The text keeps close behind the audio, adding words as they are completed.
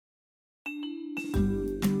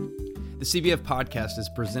The CBF podcast is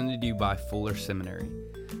presented to you by Fuller Seminary.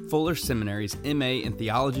 Fuller Seminary's MA in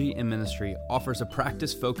Theology and Ministry offers a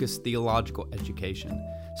practice-focused theological education.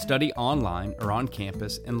 Study online or on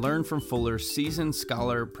campus and learn from Fuller's seasoned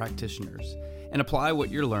scholar practitioners, and apply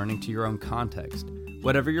what you're learning to your own context.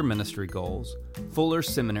 Whatever your ministry goals, Fuller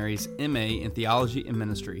Seminary's MA in Theology and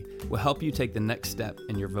Ministry will help you take the next step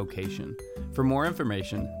in your vocation. For more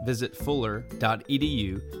information, visit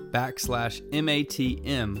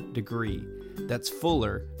fuller.edu/MATM degree. That's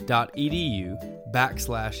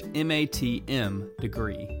fuller.edu/MATM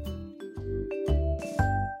degree.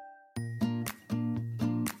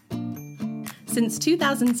 Since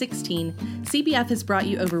 2016, CBF has brought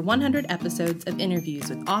you over 100 episodes of interviews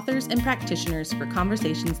with authors and practitioners for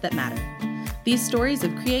conversations that matter. These stories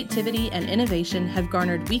of creativity and innovation have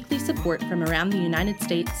garnered weekly support from around the United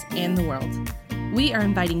States and the world. We are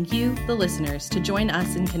inviting you, the listeners, to join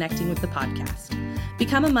us in connecting with the podcast.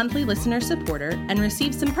 Become a monthly listener supporter and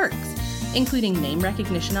receive some perks, including name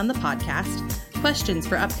recognition on the podcast, questions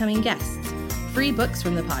for upcoming guests, free books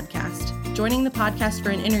from the podcast, joining the podcast for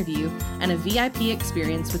an interview, and a VIP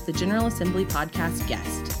experience with the General Assembly podcast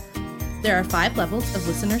guest. There are 5 levels of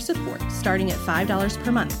listener support, starting at $5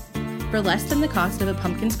 per month. For less than the cost of a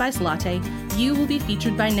pumpkin spice latte, you will be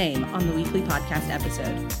featured by name on the weekly podcast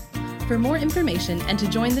episode. For more information and to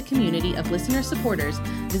join the community of listener supporters,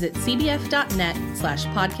 visit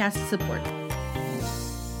cbf.net/podcast support.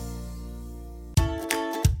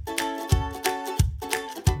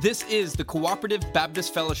 This is the Cooperative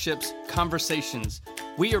Baptist Fellowship's Conversations.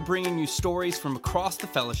 We are bringing you stories from across the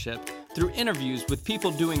fellowship through interviews with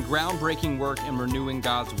people doing groundbreaking work in renewing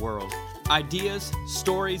God's world. Ideas,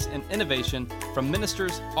 stories, and innovation from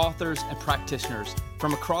ministers, authors, and practitioners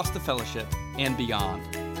from across the fellowship and beyond.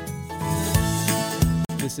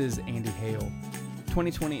 This is Andy Hale.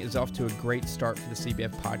 2020 is off to a great start for the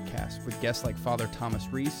CBF podcast with guests like Father Thomas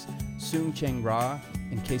Reese, Soong Chang Ra,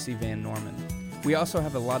 and Casey Van Norman. We also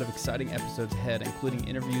have a lot of exciting episodes ahead, including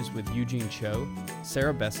interviews with Eugene Cho,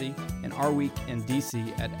 Sarah Bessie, and our week in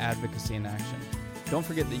DC at Advocacy in Action. Don't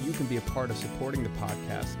forget that you can be a part of supporting the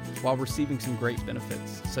podcast while receiving some great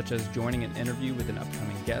benefits, such as joining an interview with an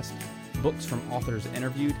upcoming guest, books from authors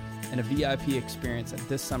interviewed, and a VIP experience at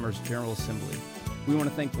this summer's General Assembly. We want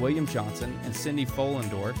to thank William Johnson and Cindy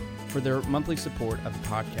Follendorf for their monthly support of the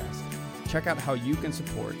podcast. Check out how you can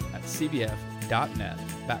support at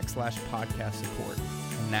cbf.net/podcast support.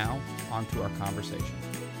 And now, on to our conversation.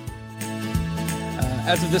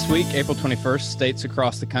 As of this week, April 21st, states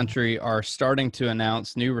across the country are starting to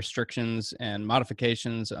announce new restrictions and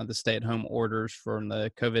modifications of the stay-at-home orders from the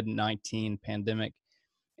COVID-19 pandemic.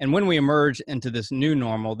 And when we emerge into this new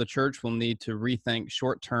normal, the church will need to rethink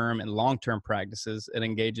short-term and long-term practices it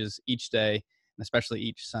engages each day, and especially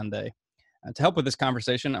each Sunday. To help with this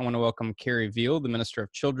conversation, I want to welcome Carrie Veal, the Minister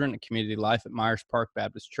of Children and Community Life at Myers Park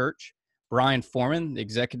Baptist Church, Brian Foreman, the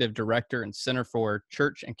Executive Director and Center for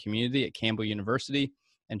Church and Community at Campbell University,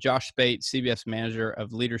 and Josh Spate, CBS Manager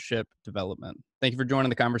of Leadership Development. Thank you for joining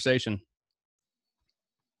the conversation.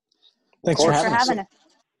 Thanks for having us.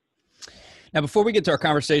 Now, before we get to our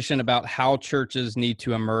conversation about how churches need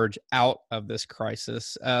to emerge out of this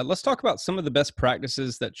crisis, let's talk about some of the best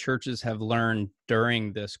practices that churches have learned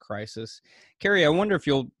during this crisis. Carrie, I wonder if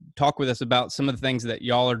you'll talk with us about some of the things that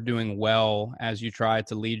y'all are doing well as you try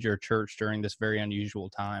to lead your church during this very unusual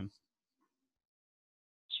time.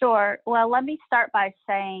 Sure. Well, let me start by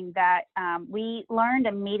saying that we learned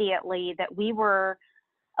immediately that we were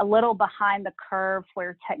a little behind the curve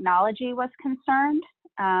where technology was concerned.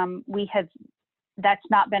 That's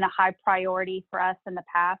not been a high priority for us in the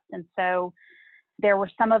past. And so there were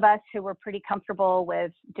some of us who were pretty comfortable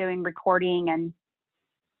with doing recording and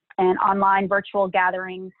online virtual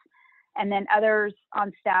gatherings, and then others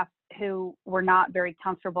on staff who were not very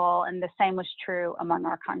comfortable. And the same was true among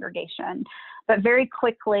our congregation. But very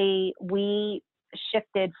quickly, we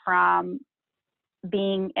shifted from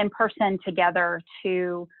being in person together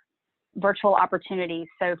to virtual opportunities.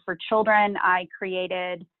 So for children, I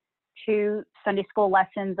created 2 Sunday school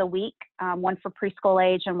lessons a week, one for preschool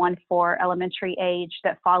age and one for elementary age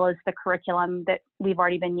that follows the curriculum that we've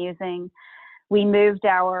already been using. We moved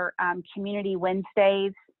our Community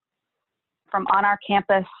Wednesdays from on our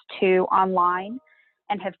campus to online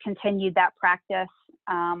and have continued that practice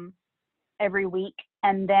every week.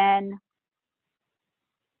 And then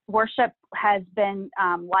worship has been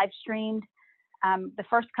live streamed the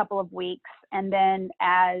first couple of weeks. And then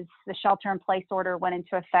as the shelter-in-place order went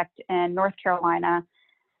into effect in North Carolina,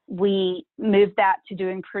 we moved that to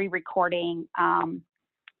doing pre-recording,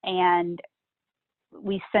 and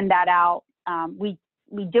we send that out. We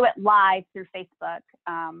do it live through Facebook,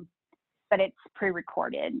 but it's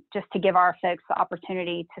pre-recorded just to give our folks the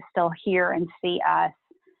opportunity to still hear and see us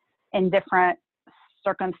in different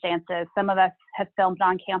circumstances. Some of us have filmed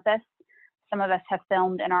on campus. Some of us have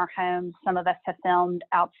filmed in our homes. Some of us have filmed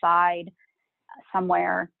outside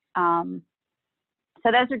somewhere.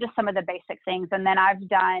 So those are just some of the basic things. And then I've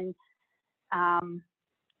done some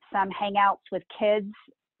hangouts with kids,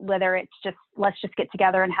 whether it's just, let's just get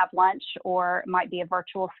together and have lunch, or it might be a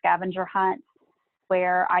virtual scavenger hunt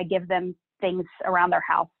where I give them things around their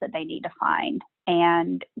house that they need to find.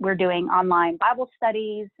 And we're doing online Bible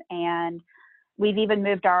studies, and we've even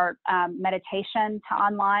moved our meditation to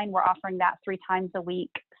online. We're offering that 3 times a week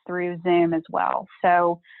through Zoom as well.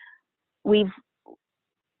 So we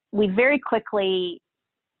very quickly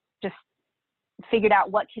just figured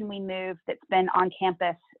out what can we move that's been on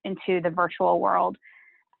campus into the virtual world,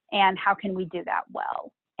 and how can we do that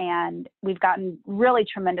well. And we've gotten really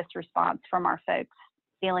tremendous response from our folks,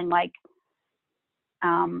 feeling like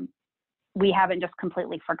we haven't just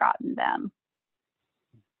completely forgotten them.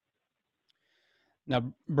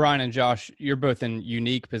 Now, Brian and Josh, you're both in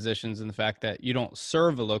unique positions in the fact that you don't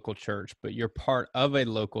serve a local church, but you're part of a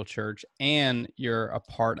local church, and you're a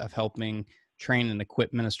part of helping train and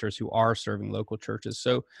equip ministers who are serving local churches.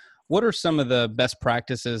 So what are some of the best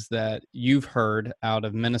practices that you've heard out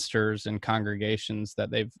of ministers and congregations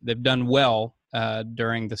that they've done well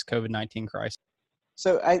during this COVID-19 crisis?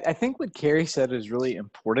 So I think what Carrie said is really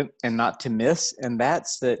important and not to miss, and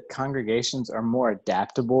that's that congregations are more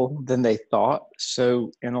adaptable than they thought.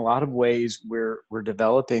 So in a lot of ways, we're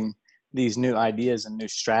developing these new ideas and new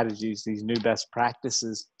strategies, these new best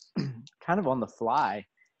practices kind of on the fly.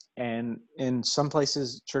 And in some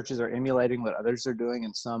places, churches are emulating what others are doing,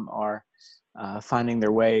 and some are finding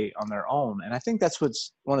their way on their own. And I think that's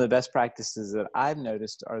what's one of the best practices that I've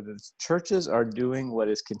noticed, are that churches are doing what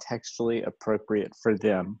is contextually appropriate for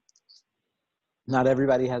them. Not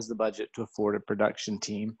everybody has the budget to afford a production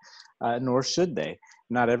team, nor should they.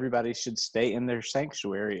 Not everybody should stay in their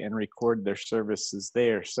sanctuary and record their services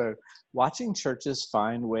there. So watching churches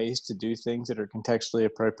find ways to do things that are contextually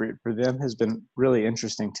appropriate for them has been really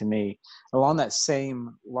interesting to me. Along that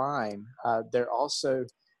same line, they're also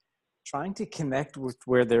trying to connect with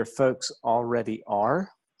where their folks already are.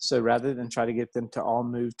 So rather than try to get them to all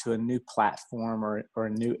move to a new platform or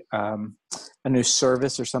a new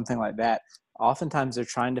service or something like that, oftentimes they're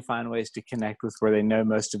trying to find ways to connect with where they know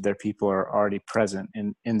most of their people are already present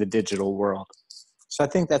in the digital world. So I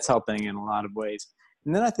think that's helping in a lot of ways.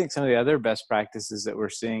 And then I think some of the other best practices that we're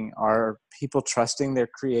seeing are people trusting their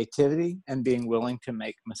creativity and being willing to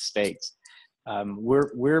make mistakes.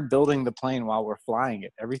 We're building the plane while we're flying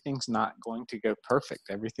it. Everything's not going to go perfect.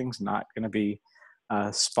 Everything's not going to be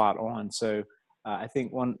spot on. So I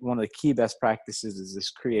think one of the key best practices is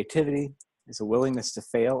this creativity. It's a willingness to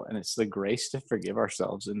fail, and it's the grace to forgive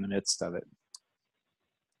ourselves in the midst of it.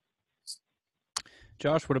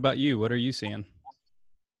 Josh, what about you? What are you seeing?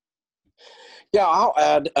 Yeah, I'll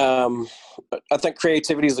add, I think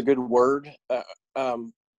creativity is a good word.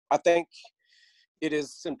 I think it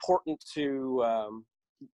is important to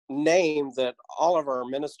name that all of our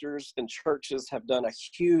ministers and churches have done a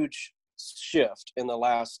huge shift in the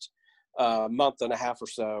last month and a half or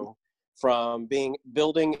so, from being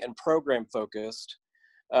building and program focused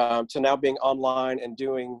to now being online and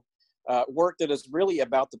doing work that is really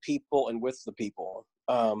about the people and with the people.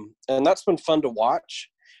 And that's been fun to watch,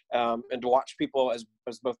 and to watch people,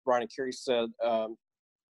 as both Brian and Carrie said,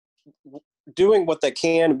 doing what they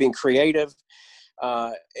can and being creative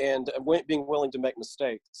and being willing to make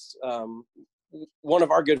mistakes. One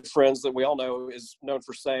of our good friends that we all know is known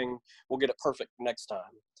for saying, "We'll get it perfect next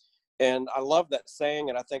time." And I love that saying,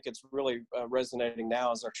 and I think it's really resonating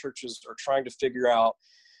now as our churches are trying to figure out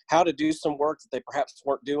how to do some work that they perhaps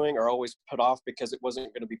weren't doing or always put off because it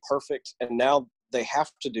wasn't going to be perfect. And now they have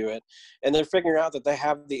to do it. And they're figuring out that they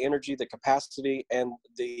have the energy, the capacity, and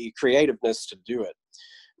the creativeness to do it.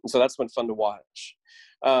 And so that's been fun to watch.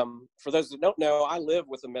 For those that don't know, I live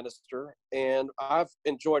with a minister, and I've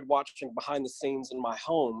enjoyed watching behind the scenes in my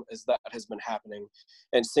home as that has been happening,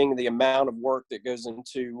 and seeing the amount of work that goes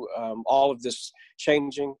into all of this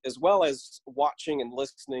changing, as well as watching and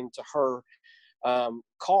listening to her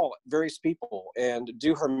call various people and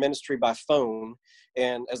do her ministry by phone.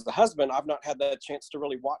 And as the husband, I've not had that chance to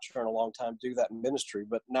really watch her in a long time do that ministry.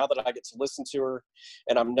 But now that I get to listen to her,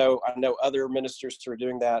 and I know other ministers who are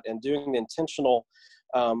doing that and doing the intentional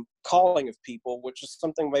calling of people, which is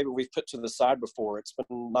something maybe we've put to the side before. It's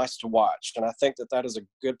been nice to watch. And I think that is a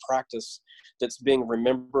good practice that's being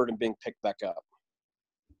remembered and being picked back up.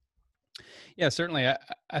 Yeah, certainly.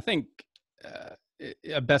 I think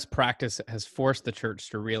a best practice that has forced the church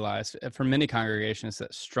to realize for many congregations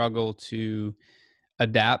that struggle to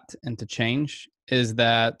adapt and to change is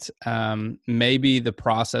that maybe the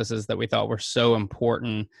processes that we thought were so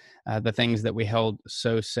important, the things that we held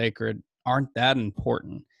so sacred, aren't that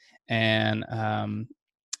important. And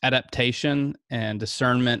adaptation and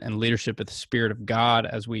discernment and leadership of the Spirit of God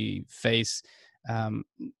as we face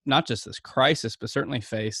not just this crisis, but certainly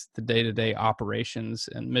face the day-to-day operations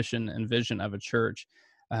and mission and vision of a church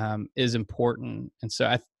is important. And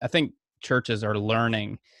so I think churches are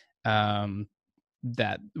learning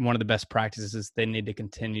that one of the best practices is they need to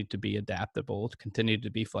continue to be adaptable, to continue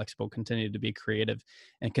to be flexible, continue to be creative,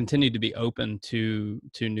 and continue to be open to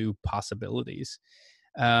new possibilities.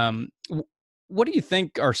 What do you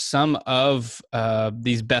think are some of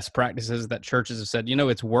these best practices that churches have said,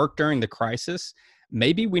 it's worked during the crisis?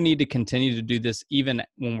 Maybe we need to continue to do this even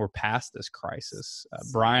when we're past this crisis.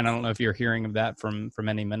 Brian, I don't know if you're hearing of that from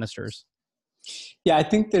any ministers. Yeah, I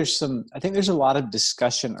think there's a lot of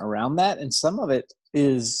discussion around that, and some of it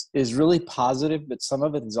is really positive, but some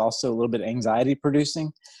of it is also a little bit anxiety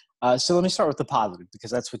producing. So let me start with the positive,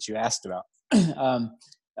 because that's what you asked about.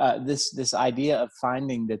 This idea of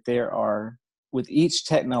finding that there are, with each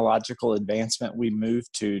technological advancement we move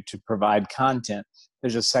to provide content,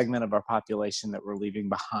 there's a segment of our population that we're leaving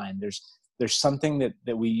behind. There's something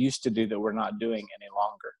that we used to do that we're not doing any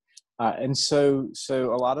longer. And so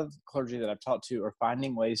a lot of clergy that I've talked to are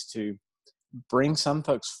finding ways to bring some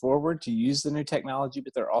folks forward to use the new technology,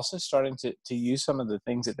 but they're also starting to use some of the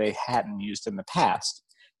things that they hadn't used in the past.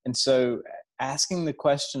 And so asking the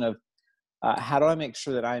question of how do I make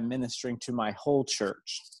sure that I'm ministering to my whole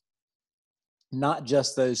church, not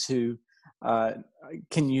just those who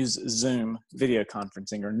can use Zoom video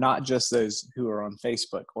conferencing, or not just those who are on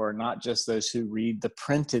Facebook, or not just those who read the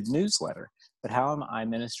printed newsletter, but how am I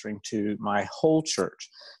ministering to my whole church?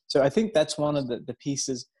 So I think that's one of the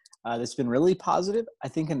pieces that's been really positive. I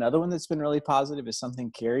think another one that's been really positive is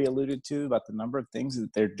something Carrie alluded to about the number of things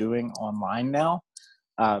that they're doing online now.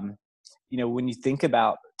 When you think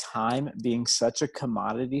about time being such a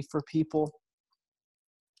commodity for people,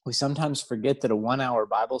 we sometimes forget that a 1-hour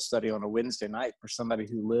Bible study on a Wednesday night for somebody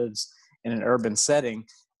who lives in an urban setting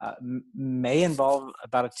may involve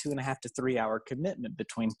about a 2.5 to 3 hour commitment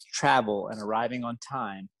between travel and arriving on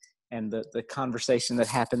time and the conversation that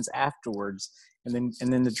happens afterwards, and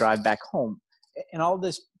then the drive back home. And all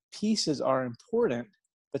those pieces are important,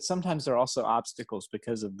 but sometimes they're also obstacles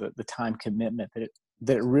because of the time commitment that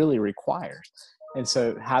it really requires. And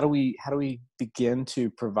so how do we begin to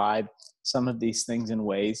provide some of these things in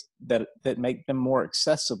ways that make them more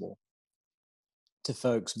accessible to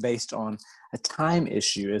folks based on a time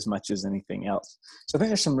issue as much as anything else? So I think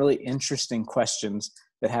there's some really interesting questions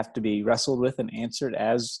that have to be wrestled with and answered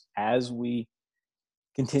as we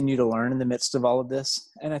continue to learn in the midst of all of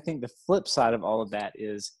this. And I think the flip side of all of that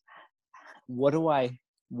is, what do I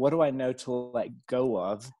know to let go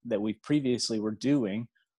of that we previously were doing,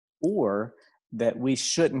 or that we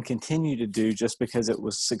shouldn't continue to do just because it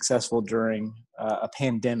was successful during a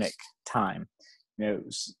pandemic time?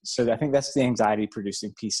 So I think that's the anxiety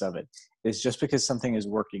producing piece of it, is just because something is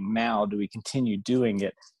working now, do we continue doing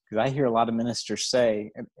it? Because I hear a lot of ministers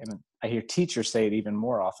say, and I hear teachers say it even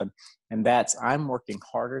more often, and that's, I'm working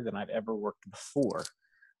harder than I've ever worked before.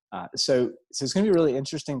 So it's going to be a really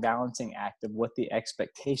interesting balancing act of what the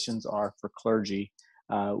expectations are for clergy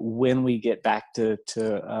when we get back to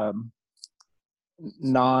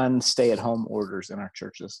non-stay-at-home orders in our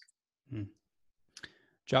churches.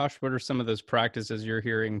 Josh, what are some of those practices you're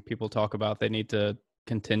hearing people talk about they need to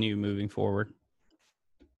continue moving forward?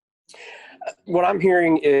 What I'm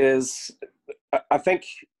hearing is, I think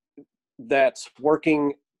that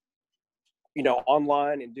working,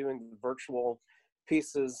 online and doing virtual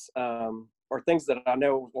pieces are things that I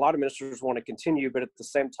know a lot of ministers want to continue, but at the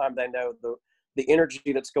same time, they know the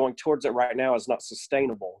energy that's going towards it right now is not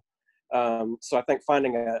sustainable. So I think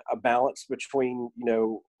finding a balance between,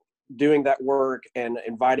 doing that work and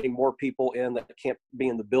inviting more people in that can't be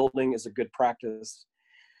in the building is a good practice.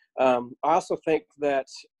 I also think that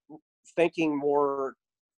thinking more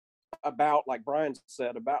about, like Brian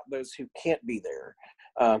said, about those who can't be there,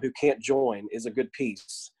 who can't join, is a good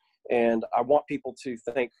piece. And I want people to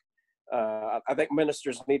think, I think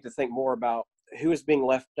ministers need to think more about who is being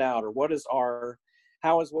left out, or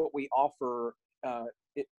how is what we offer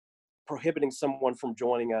prohibiting someone from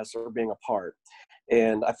joining us or being a part.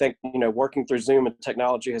 And I think, working through Zoom and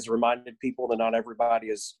technology has reminded people that not everybody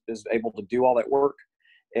is able to do all that work.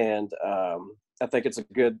 And I think it's a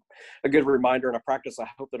good reminder and a practice I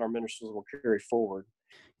hope that our ministers will carry forward.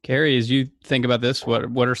 Carrie, as you think about this,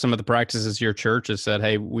 what are some of the practices your church has said,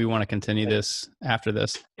 hey, we want to continue this after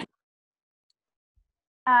this?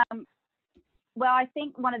 Well, I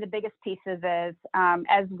think one of the biggest pieces is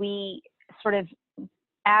as we sort of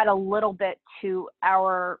add a little bit to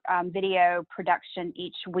our video production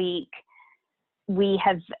each week, we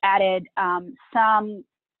have added some,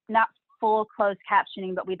 not full closed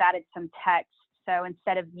captioning, but we've added some text. So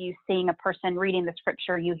instead of you seeing a person reading the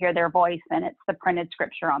scripture, you hear their voice and it's the printed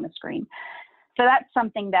scripture on the screen. So that's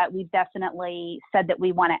something that we've definitely said that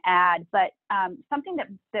we want to add. But something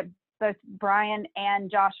that both Brian and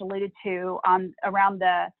Josh alluded to around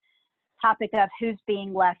the topic of who's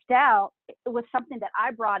being left out, it was something that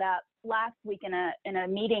I brought up last week in a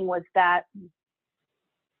meeting, was that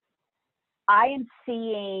I am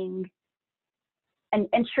seeing an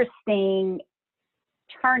interesting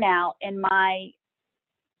turnout in my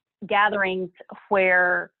gatherings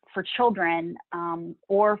where for children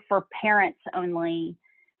or for parents only,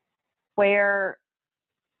 where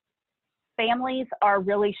families are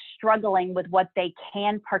really struggling with what they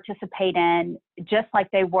can participate in, just like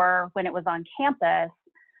they were when it was on campus.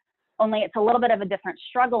 Only it's a little bit of a different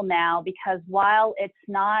struggle now, because while it's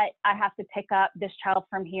not, I have to pick up this child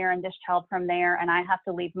from here and this child from there, and I have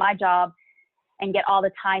to leave my job and get all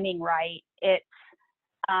the timing right, it's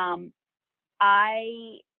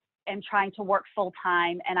I am trying to work full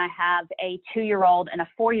time, and I have a 2-year-old and a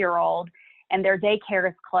 4-year-old, and their daycare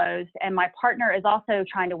is closed, and my partner is also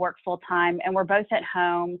trying to work full time, and we're both at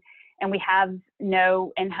home, and we have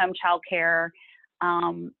no in-home childcare.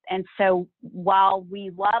 And so while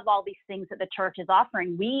we love all these things that the church is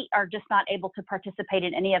offering, we are just not able to participate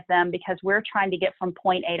in any of them because we're trying to get from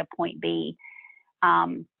point A to point B,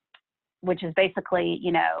 which is basically,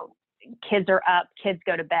 kids are up, kids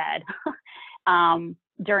go to bed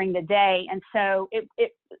during the day. And so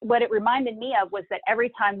what it reminded me of was that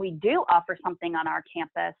every time we do offer something on our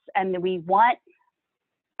campus and we want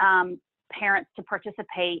parents to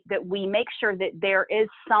participate, that we make sure that there is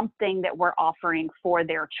something that we're offering for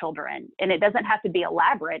their children. And it doesn't have to be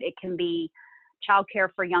elaborate. It can be childcare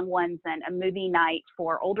for young ones and a movie night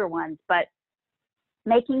for older ones, but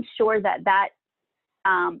making sure that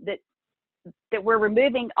we're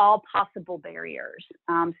removing all possible barriers.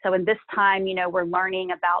 So in this time, we're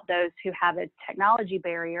learning about those who have a technology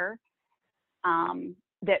barrier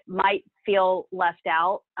that might feel left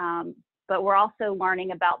out, but we're also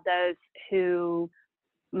learning about those who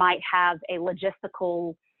might have a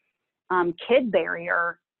logistical kid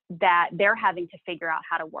barrier that they're having to figure out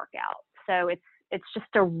how to work out. So it's just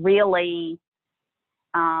a really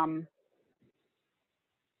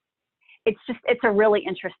it's a really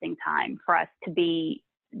interesting time for us to be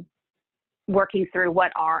working through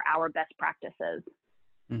what are our best practices.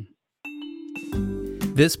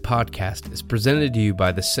 This podcast is presented to you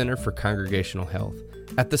by the Center for Congregational Health.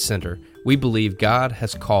 At the Center, we believe God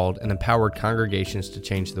has called and empowered congregations to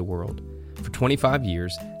change the world. For 25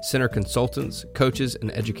 years, Center consultants, coaches,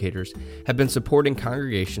 and educators have been supporting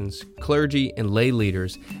congregations, clergy, and lay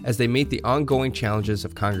leaders as they meet the ongoing challenges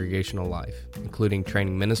of congregational life, including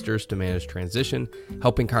training ministers to manage transition,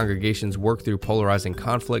 helping congregations work through polarizing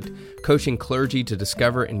conflict, coaching clergy to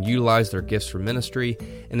discover and utilize their gifts for ministry,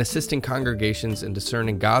 and assisting congregations in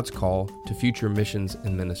discerning God's call to future missions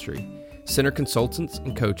and ministry. Center consultants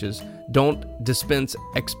and coaches don't dispense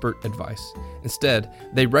expert advice. Instead,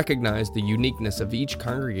 they recognize the uniqueness of each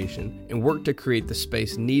congregation and work to create the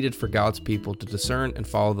space needed for God's people to discern and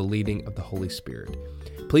follow the leading of the Holy Spirit.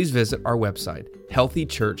 Please visit our website,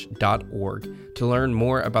 healthychurch.org, to learn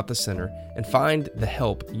more about the Center and find the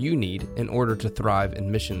help you need in order to thrive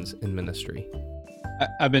in missions and ministry.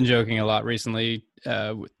 I've been joking a lot recently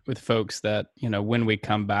with folks that, when we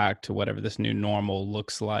come back to whatever this new normal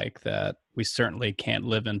looks like, that we certainly can't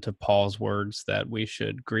live into Paul's words that we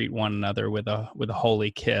should greet one another with a holy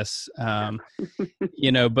kiss.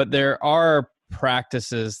 But there are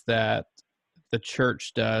practices that the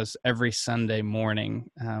church does every Sunday morning,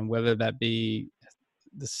 whether that be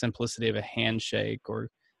the simplicity of a handshake or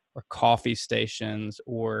coffee stations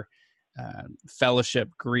or fellowship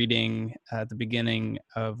greeting at the beginning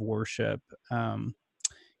of worship.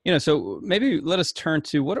 So maybe let us turn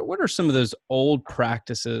to what are some of those old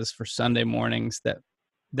practices for Sunday mornings that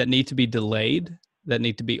need to be delayed, that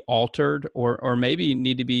need to be altered, or maybe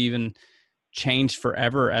need to be even changed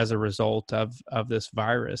forever as a result of this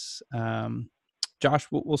virus. Josh,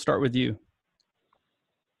 we'll start with you.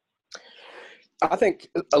 I think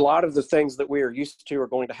a lot of the things that we are used to are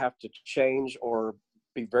going to have to change or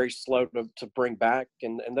be very slow to bring back.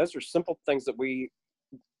 And those are simple things that we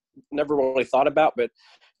never really thought about, but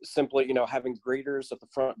simply, having greeters at the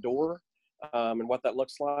front door, and what that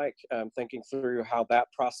looks like, thinking through how that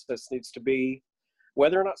process needs to be,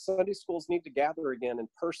 whether or not Sunday schools need to gather again in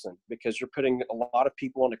person, because you're putting a lot of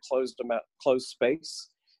people in a closed space.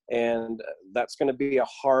 And that's going to be a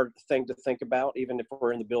hard thing to think about, even if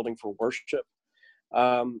we're in the building for worship.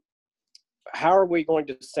 How are we going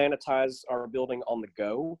to sanitize our building on the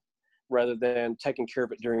go rather than taking care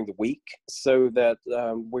of it during the week, so that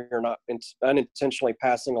we're not unintentionally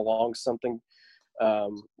passing along something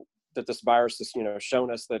that this virus has,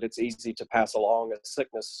 shown us that it's easy to pass along a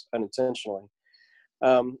sickness unintentionally.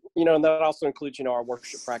 And that also includes, our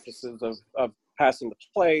worship practices of passing the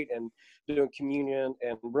plate and doing communion,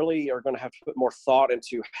 and really are going to have to put more thought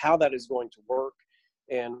into how that is going to work,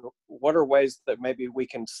 and what are ways that maybe we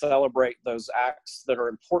can celebrate those acts that are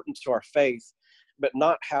important to our faith, but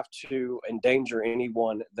not have to endanger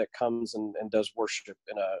anyone that comes and does worship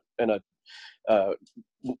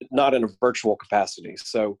not in a virtual capacity.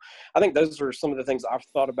 So I think those are some of the things I've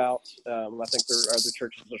thought about. I think there are other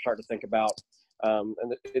churches that are starting to think about, and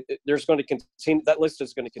there's going to continue, that list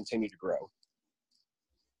is going to continue to grow.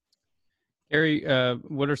 Gary,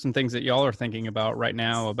 what are some things that y'all are thinking about right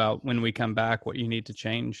now about when we come back, what you need to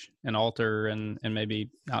change and alter and maybe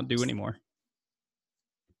not do anymore?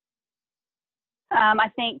 I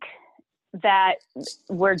think that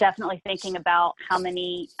we're definitely thinking about how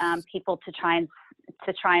many people to try and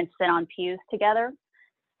sit on pews together.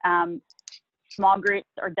 Small groups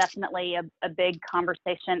are definitely a big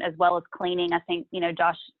conversation, as well as cleaning. I think,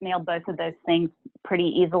 Josh nailed both of those things pretty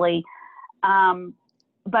easily.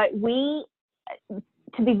 But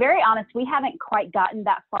to be very honest, we haven't quite gotten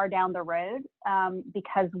that far down the road,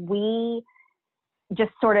 because we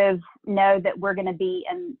just sort of know that we're going to be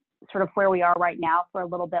in sort of where we are right now for a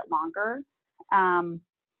little bit longer.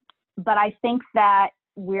 But I think that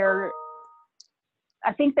we're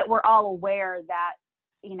all aware that,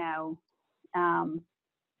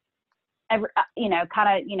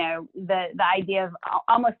 the idea of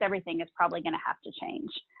almost everything is probably going to have to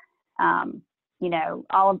change.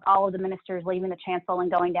 All of the ministers leaving the chancel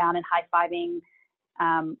and going down and high-fiving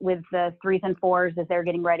with the 3s and 4s as they're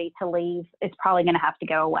getting ready to leave is probably going to have to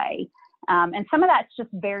go away. And some of that's just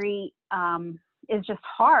is just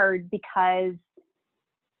hard, because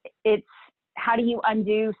it's, how do you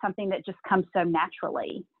undo something that just comes so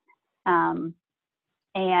naturally? And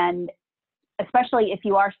especially if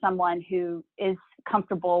you are someone who is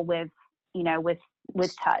comfortable with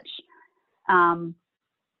touch.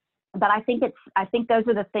 But I think those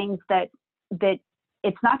are the things that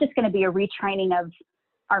it's not just going to be a retraining of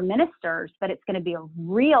our ministers, but it's going to be a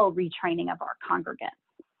real retraining of our congregants,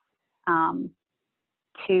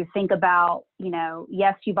 to think about,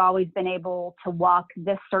 yes, you've always been able to walk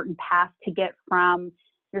this certain path to get from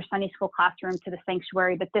your Sunday school classroom to the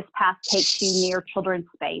sanctuary, but this path takes you near children's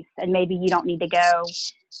space, and maybe you don't need to go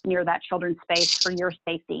near that children's space for your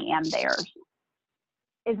safety and theirs.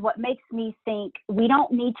 Is what makes me think we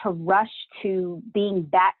don't need to rush to being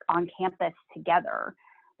back on campus together,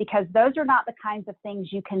 because those are not the kinds of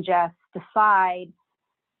things you can just decide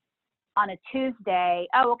on a Tuesday.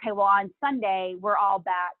 Oh, okay, well, on Sunday we're all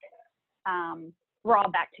back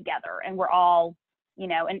together, and we're all,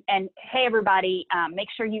 and hey, everybody, make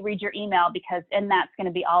sure you read your email, because in that's going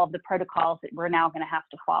to be all of the protocols that we're now going to have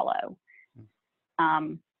to follow. I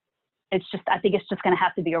think it's just going to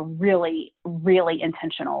have to be a really, really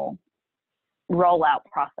intentional rollout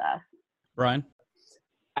process. Brian?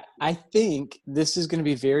 I think this is going to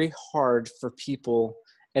be very hard for people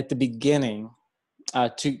at the beginning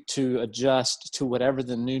to adjust to whatever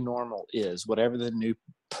the new normal is, whatever the new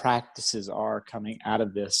practices are coming out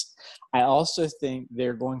of this. I also think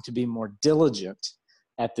they're going to be more diligent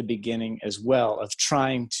at the beginning as well, of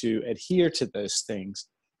trying to adhere to those things.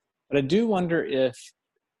 But I do wonder if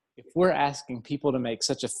we're asking people to make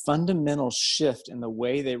such a fundamental shift in the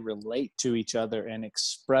way they relate to each other and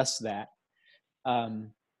express that,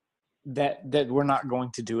 that we're not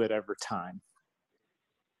going to do it over time.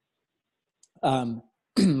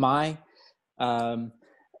 My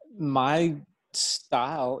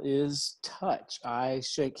style is touch. I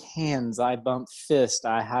shake hands, I bump fists,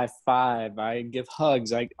 I high five, I give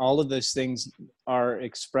hugs. All of those things are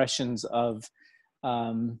expressions of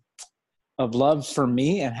love for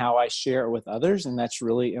me and how I share it with others, and that's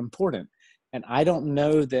really important. And I don't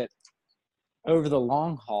know that over the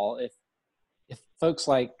long haul, if folks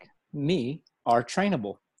like me are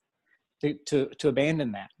trainable to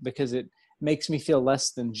abandon that, because it makes me feel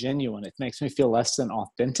less than genuine. It makes me feel less than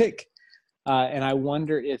authentic. And I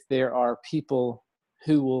wonder if there are people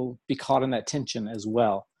who will be caught in that tension as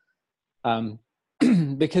well.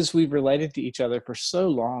 because we've related to each other for so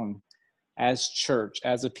long as church,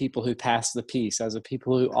 as a people who pass the peace, as a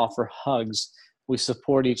people who offer hugs. We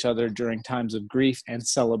support each other during times of grief and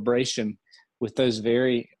celebration with those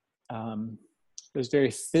very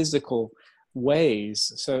physical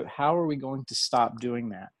ways. So how are we going to stop doing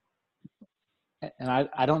that? And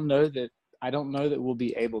I don't know that we'll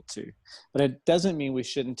be able to, but it doesn't mean we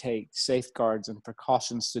shouldn't take safeguards and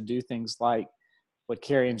precautions to do things like what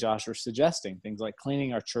Carrie and Josh are suggesting, things like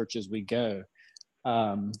cleaning our church as we go,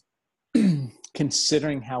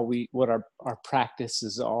 considering what our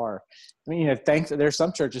practices are. I mean, there's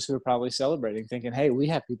some churches who are probably celebrating, thinking, hey, we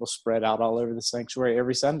have people spread out all over the sanctuary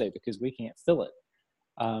every Sunday because we can't fill it.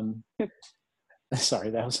 Sorry,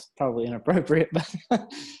 that was probably inappropriate, but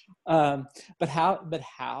how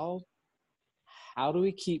do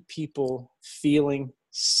we keep people feeling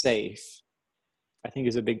safe? I think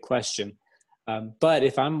is a big question. But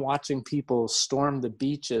if I'm watching people storm the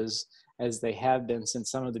beaches as they have been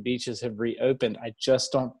since some of the beaches have reopened, I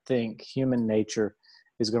just don't think human nature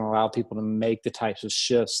is going to allow people to make the types of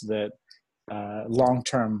shifts that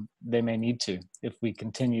long-term they may need to if we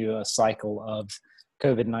continue a cycle of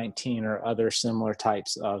COVID-19 or other similar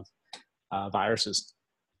types of viruses.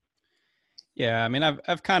 Yeah, I mean,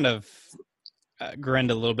 I've kind of grinned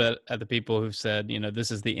a little bit at the people who've said, this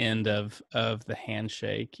is the end of the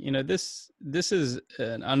handshake. This is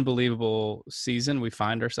an unbelievable season we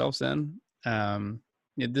find ourselves in.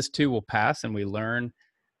 This too will pass, and we learn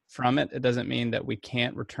from it. It doesn't mean that we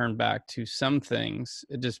can't return back to some things.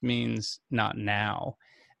 It just means not now.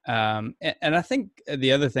 And I think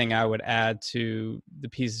the other thing I would add to the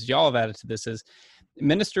pieces y'all have added to this is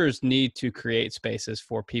ministers need to create spaces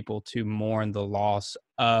for people to mourn the loss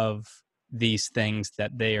of these things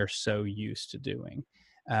that they are so used to doing.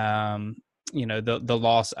 The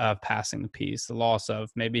loss of passing the peace, the loss of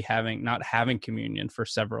maybe not having communion for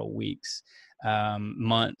several weeks,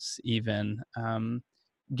 months even,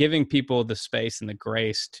 giving people the space and the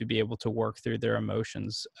grace to be able to work through their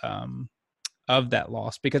emotions of that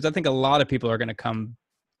loss. Because I think a lot of people are going to come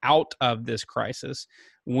out of this crisis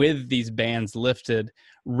with these bans lifted,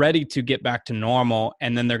 ready to get back to normal.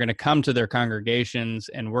 And then they're going to come to their congregations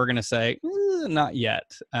and we're going to say, not yet.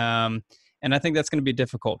 And I think that's going to be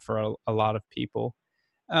difficult for a lot of people.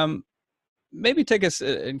 Maybe take us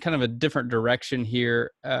in kind of a different direction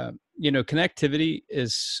here. Connectivity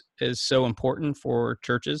is so important for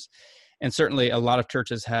churches. And certainly a lot of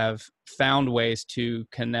churches have found ways to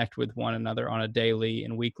connect with one another on a daily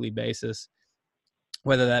and weekly basis,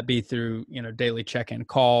 whether that be through, daily check-in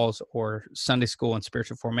calls or Sunday school and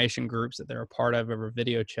spiritual formation groups that they're a part of over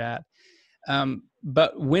video chat.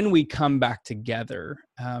 But when we come back together,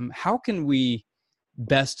 how can we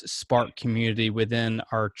best spark community within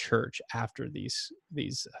our church after this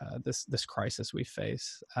crisis we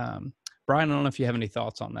face? Brian, I don't know if you have any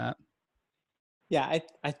thoughts on that. Yeah,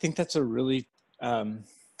 I think that's a really, I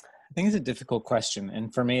think it's a difficult question.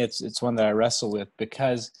 And for me, it's one that I wrestle with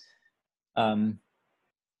because,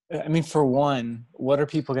 for one, what are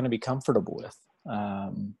people going to be comfortable with?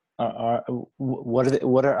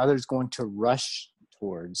 What are others going to rush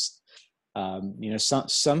towards?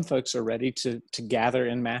 Some folks are ready to gather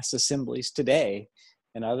in mass assemblies today,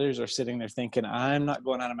 and others are sitting there thinking, I'm not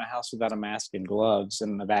going out of my house without a mask and gloves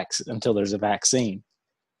and until there's a vaccine.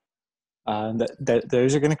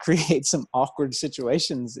 Those are going to create some awkward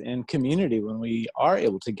situations in community when we are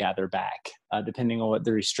able to gather back, depending on what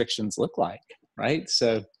the restrictions look like, right?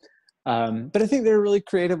 So, but I think there are really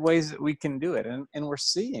creative ways that we can do it, and we're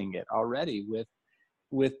seeing it already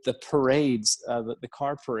with the parades, the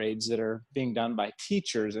car parades that are being done by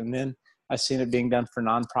teachers, and then I've seen it being done for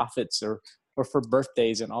nonprofits or for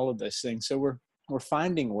birthdays and all of those things. So we're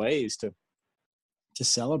finding ways to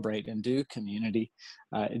celebrate and do community.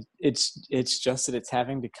 It's just that it's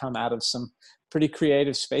having to come out of some pretty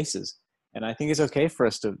creative spaces. And I think it's okay for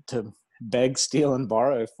us to beg, steal, and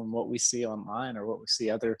borrow from what we see online or what we see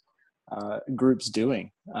other groups doing.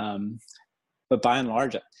 But by and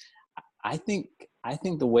large, I think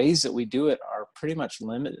the ways that we do it are pretty much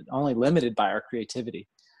only limited by our creativity.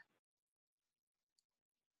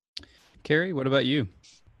 Carrie, what about you?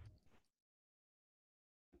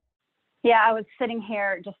 Yeah, I was sitting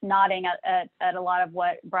here just nodding at a lot of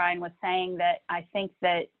what Brian was saying, that I think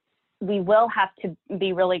that we will have to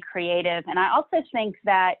be really creative. And I also think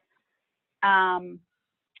that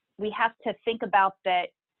we have to think about that,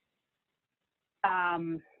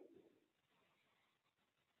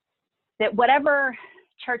 that whatever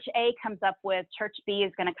church A comes up with, church B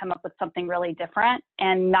is going to come up with something really different.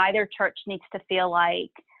 And neither church needs to feel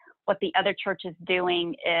like what the other church is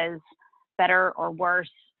doing is better or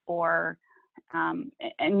worse or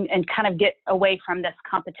and kind of get away from this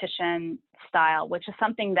competition style, which is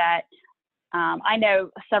something that I know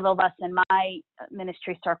several of us in my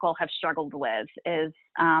ministry circle have struggled with, is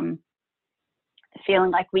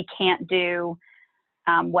feeling like we can't do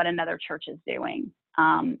what another church is doing.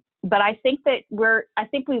 But I think that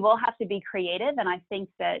we will have to be creative, and I think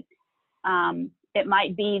that it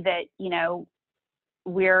might be that,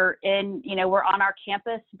 we're on our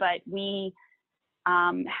campus, but we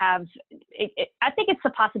have, I think it's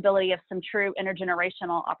the possibility of some true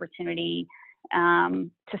intergenerational opportunity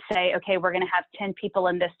to say, okay, we're going to have 10 people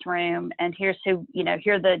in this room, and here's who,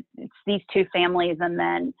 it's these two families, and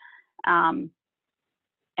then,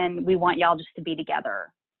 and we want y'all just to be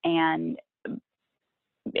together and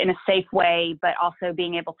in a safe way, but also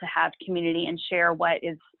being able to have community and share what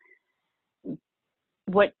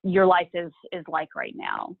your life is like right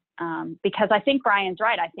now. Because I think Brian's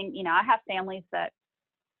right. I think, I have families that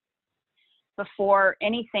before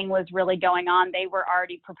anything was really going on, they were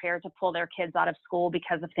already prepared to pull their kids out of school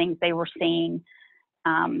because of things they were seeing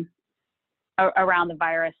around the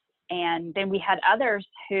virus. And then we had others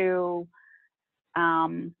who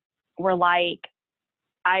were like,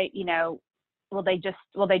 will they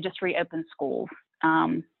just reopen schools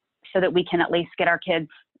so that we can at least get our kids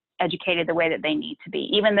educated the way that they need to be,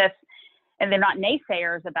 even if, and they're not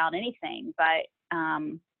naysayers about anything, but,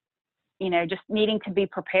 just needing to be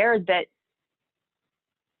prepared that,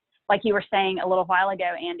 like you were saying a little while ago,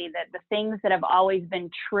 Andy, that the things that have always been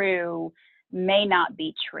true may not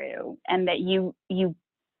be true, and that you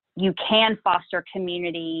can foster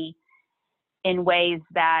community in ways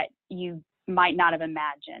that you might not have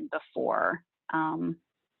imagined before. And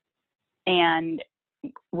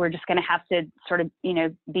we're just going to have to sort of,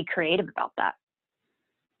 be creative about that.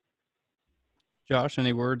 Josh,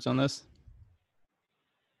 any words on this?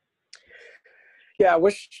 Yeah, I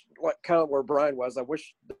wish, kind of where Brian was, I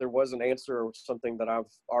wish there was an answer or something that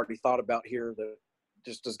I've already thought about here that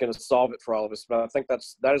just is going to solve it for all of us. But I think that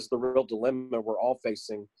is the real dilemma we're all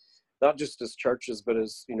facing, not just as churches, but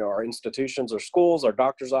as, our institutions, our schools, our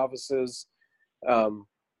doctors' offices,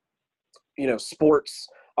 sports,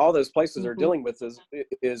 all those places are dealing with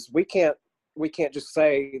is we can't just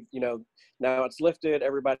say, now it's lifted,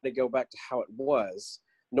 everybody go back to how it was,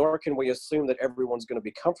 nor can we assume that everyone's going to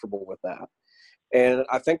be comfortable with that. And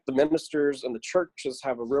I think the ministers and the churches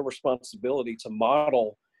have a real responsibility to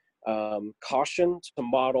model caution, to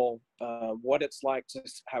model what it's like to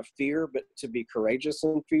have fear, but to be courageous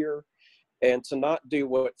in fear, and to not do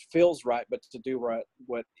what feels right, but to do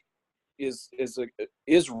what is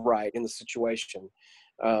right in the situation.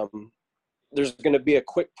 There's going to be a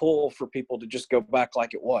quick pull for people to just go back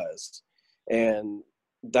like it was, and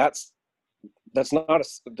that's not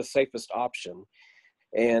the safest option.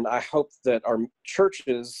 And I hope that our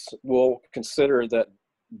churches will consider that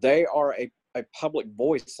they are a public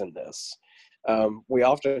voice in this. We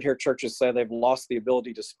often hear churches say they've lost the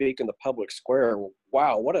ability to speak in the public square.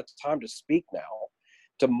 Wow, what a time to speak now,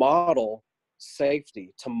 to model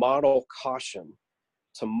safety, to model caution,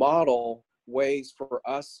 to model ways for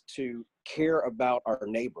us to care about our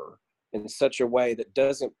neighbor in such a way that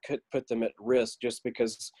doesn't put them at risk just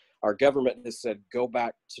because our government has said, go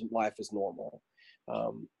back to life as normal.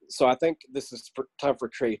 So I think this is time for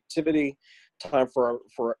creativity, time for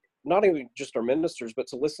not even just our ministers, but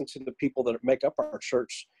to listen to the people that make up our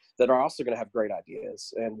church that are also going to have great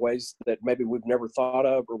ideas and ways that maybe we've never thought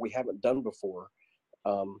of or we haven't done before.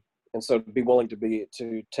 And so be willing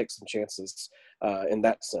to take some chances in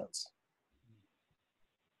that sense.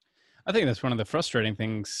 I think that's one of the frustrating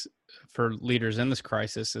things for leaders in this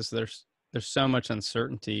crisis is there's so much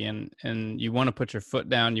uncertainty, and you want to put your foot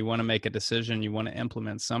down, you want to make a decision, you want to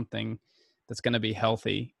implement something that's going to be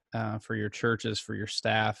healthy for your churches, for your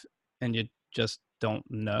staff, and you just don't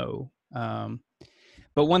know.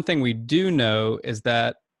 But one thing we do know is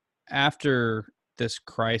that after this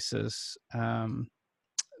crisis,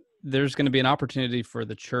 there's going to be an opportunity for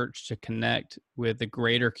the church to connect with the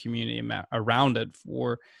greater community around it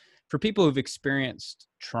for people who've experienced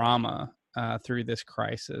trauma through this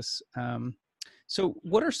crisis. So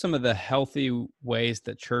what are some of the healthy ways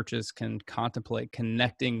that churches can contemplate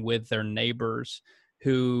connecting with their neighbors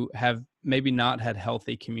who have maybe not had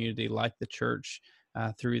healthy community like the church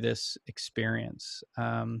through this experience?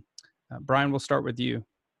 Brian, we'll start with you.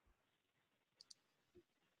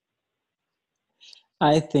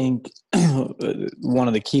 I think one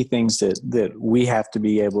of the key things that we have to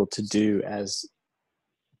be able to do as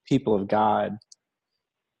people of God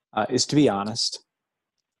is to be honest.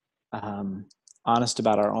 Honest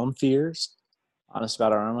about our own fears, honest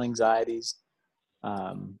about our own anxieties,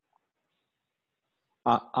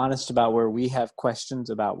 honest about where we have questions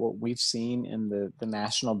about what we've seen in the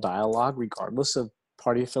national dialogue, regardless of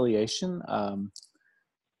party affiliation,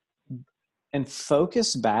 and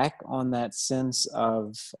focus back on that sense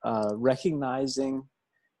of recognizing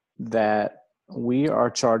that we are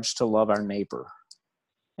charged to love our neighbor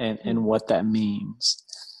and what that means.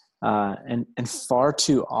 And far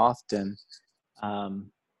too often,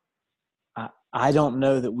 I don't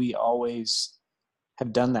know that we always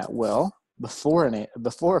have done that well before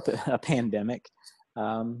a pandemic,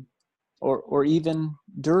 or even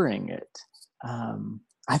during it.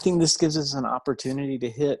 I think this gives us an opportunity to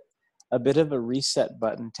hit a bit of a reset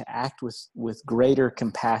button, to act with greater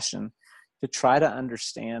compassion, to try to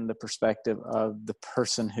understand the perspective of the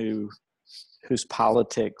person whose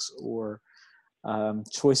politics or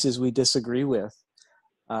choices we disagree with.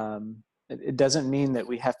 It doesn't mean that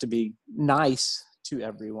we have to be nice to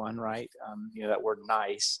everyone, right? That word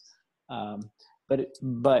nice.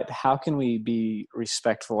 But how can we be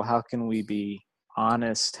respectful? How can we be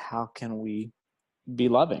honest? How can we be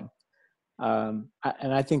loving? And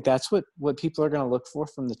I think that's what people are going to look for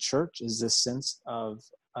from the church, is this sense of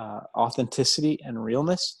authenticity and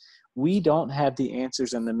realness. We don't have the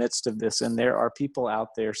answers in the midst of this, and there are people out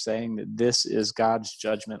there saying that this is God's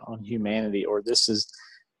judgment on humanity, or this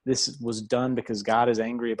was done because God is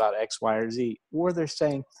angry about X, Y, or Z, or they're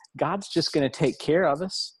saying God's just going to take care of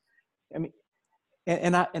us. I mean,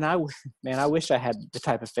 I wish I had the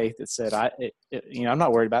type of faith that said, I'm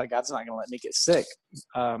not worried about it. God's not going to let me get sick.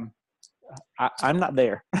 I'm not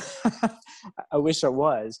there. I wish I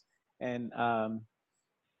was.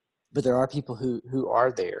 But there are people who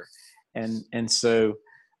are there. And so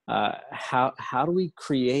how do we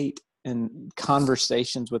create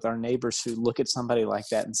conversations with our neighbors who look at somebody like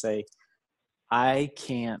that and say, I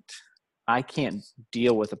can't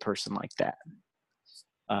deal with a person like that.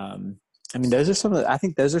 Those are some of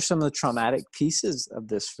the traumatic pieces of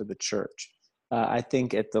this for the church. I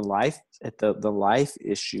think at the life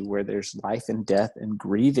issue, where there's life and death and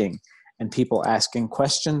grieving, and people asking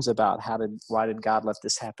questions about why did God let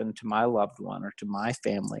this happen to my loved one or to my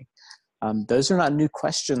family? Those are not new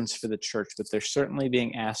questions for the church, but they're certainly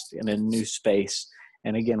being asked in a new space.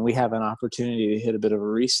 And again, we have an opportunity to hit a bit of a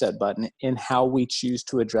reset button in how we choose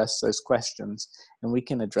to address those questions. And we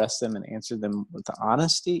can address them and answer them with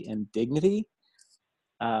honesty and dignity,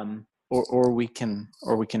 or we can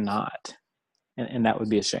not. And that would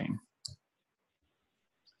be a shame.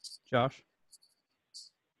 Josh?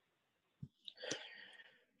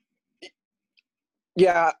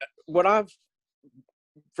 Yeah, what I'm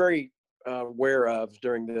very aware of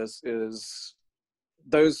during this is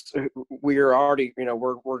we are already,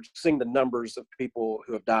 we're seeing the numbers of people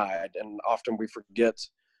who have died, and often we forget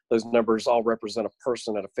those numbers all represent a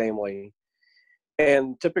person and a family.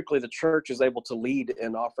 And typically the church is able to lead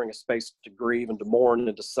in offering a space to grieve and to mourn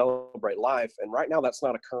and to celebrate life. And right now that's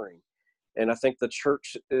not occurring. And I think the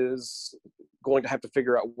church is going to have to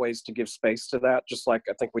figure out ways to give space to that, just like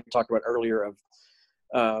I think we talked about earlier of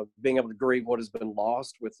being able to grieve what has been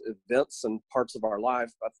lost with events and parts of our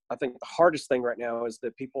life. I think the hardest thing right now is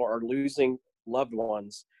that people are losing loved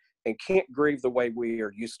ones and can't grieve the way we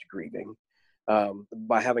are used to grieving,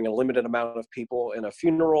 by having a limited amount of people in a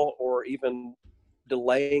funeral, or even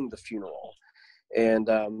delaying the funeral. And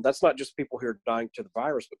that's not just people who are dying to the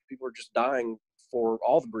virus, but people are just dying for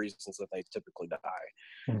all the reasons that they typically die.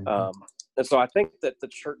 Mm-hmm. And so I think that the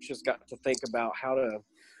church has got to think about how to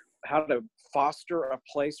foster a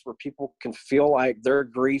place where people can feel like their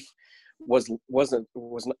grief isn't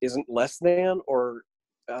less than, or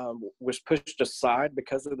was pushed aside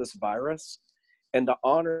because of this virus, and to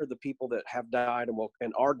honor the people that have died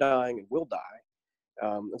and are dying and will die.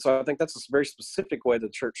 And so I think that's a very specific way the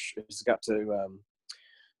church has got to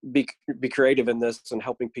be creative in this, and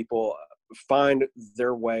helping people find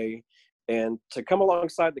their way, and to come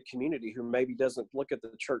alongside the community who maybe doesn't look at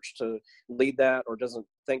the church to lead that, or doesn't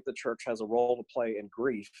think the church has a role to play in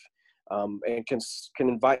grief, and can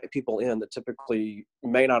invite people in that typically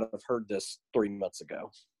may not have heard this 3 months ago.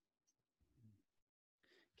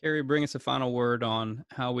 Carrie, bring us a final word on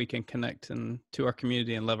how we can connect to our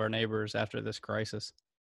community and love our neighbors after this crisis.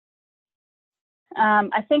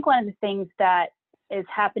 I think one of the things that is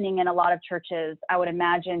happening in a lot of churches, I would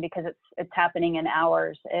imagine, because it's happening in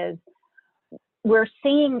ours, is we're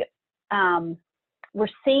seeing an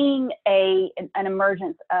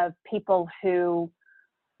emergence of people who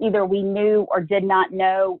either we knew or did not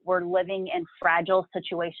know were living in fragile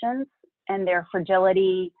situations, and their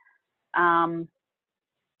fragility,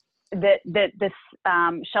 this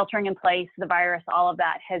sheltering in place, the virus, all of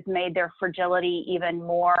that has made their fragility even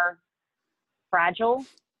more fragile.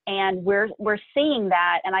 And we're seeing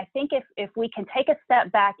that. And I think if we can take a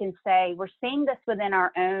step back and say, we're seeing this within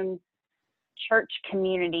our own church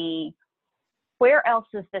community, where else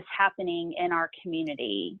is this happening in our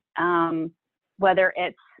community? Whether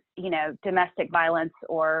it's, domestic violence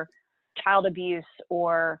or child abuse,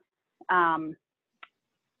 or,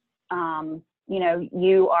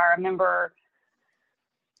 you are a member,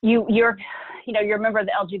 you're a member of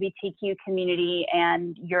the LGBTQ community,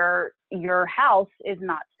 and your house is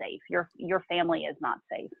not safe. Your family is not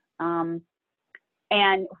safe. And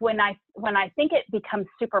when I think it becomes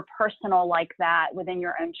super personal like that within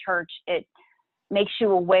your own church, it makes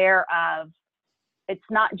you aware of, it's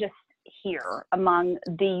not just here among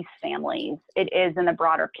these families, it is in the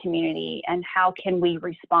broader community. And how can we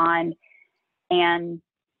respond and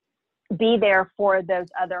be there for those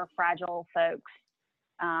other fragile folks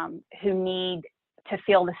who need to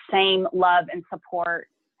feel the same love and support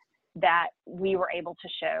that we were able to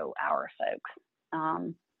show our folks.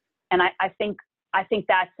 And I think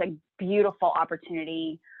that's a beautiful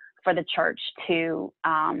opportunity for the church to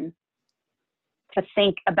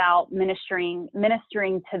think about ministering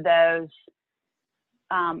to those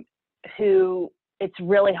who it's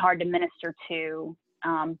really hard to minister to,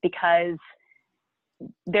 because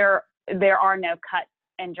there are no cut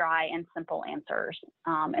and dry and simple answers.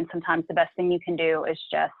 And sometimes the best thing you can do is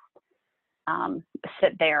just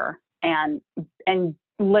sit there and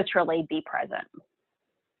literally be present.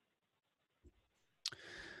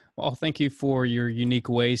 Well, thank you for your unique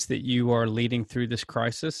ways that you are leading through this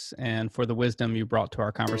crisis and for the wisdom you brought to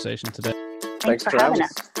our conversation today. Thanks for having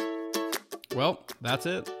us. Well, that's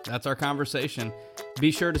it. That's our conversation.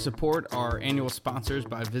 Be sure to support our annual sponsors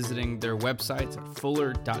by visiting their websites at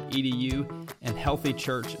fuller.edu and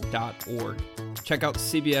healthychurch.org. Check out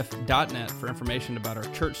cbf.net for information about our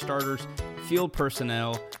church starters, field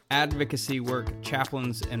personnel, advocacy work,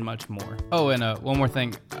 chaplains, and much more. Oh, and one more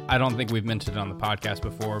thing. I don't think we've mentioned it on the podcast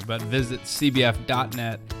before, but visit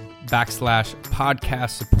cbf.net/podcast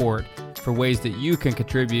support for ways that you can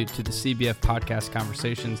contribute to the CBF podcast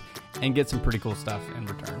conversations and get some pretty cool stuff in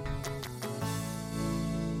return.